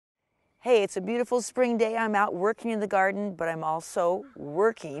Hey, it's a beautiful spring day. I'm out working in the garden, but I'm also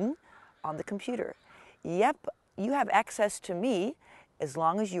working on the computer. Yep, you have access to me as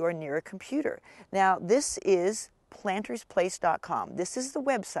long as you are near a computer. Now, this is plantersplace.com. This is the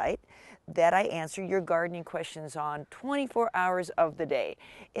website that I answer your gardening questions on 24 hours of the day.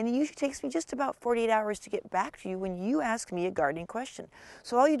 And it usually takes me just about 48 hours to get back to you when you ask me a gardening question.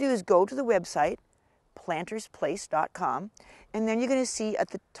 So all you do is go to the website, plantersplace.com, and then you're going to see at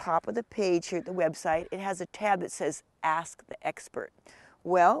the top of the page here at the website, it has a tab that says Ask the Expert.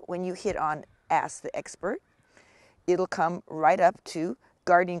 Well, when you hit on Ask the Expert, it'll come right up to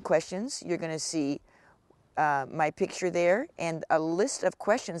gardening questions. You're going to see my picture there and a list of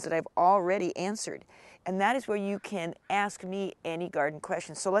questions that I've already answered. And that is where you can ask me any garden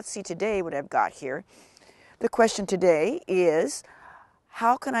questions. So let's see today what I've got here. The question today is,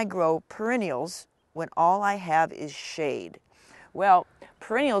 how can I grow perennials when all I have is shade? Well,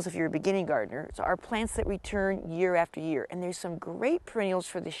 perennials, if you're a beginning gardener, are plants that return year after year. And there's some great perennials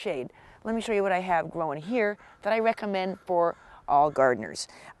for the shade. Let me show you what I have growing here that I recommend for all gardeners.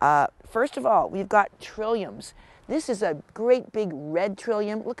 First of all, we've got Trilliums. This is a great big red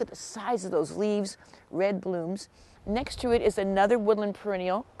Trillium. Look at the size of those leaves, red blooms. Next to it is another woodland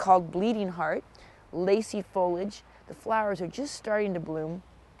perennial called Bleeding Heart, lacy foliage. The flowers are just starting to bloom.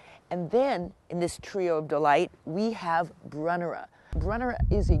 And then in this trio of delight, we have Brunnera. Brunnera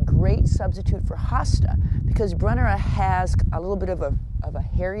is a great substitute for hosta because Brunnera has a little bit of a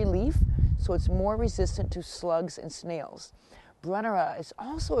hairy leaf, so it's more resistant to slugs and snails. Brunnera is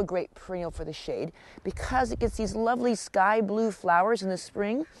also a great perennial for the shade because it gets these lovely sky blue flowers in the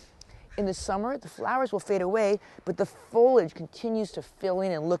spring. In the summer, the flowers will fade away, but the foliage continues to fill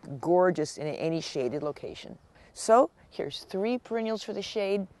in and look gorgeous in any shaded location. So here's 3 perennials for the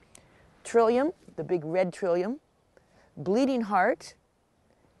shade: Trillium, the big red Trillium, Bleeding Heart,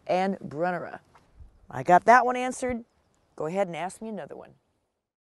 and Brunnera. I got that one answered. Go ahead and ask me another one.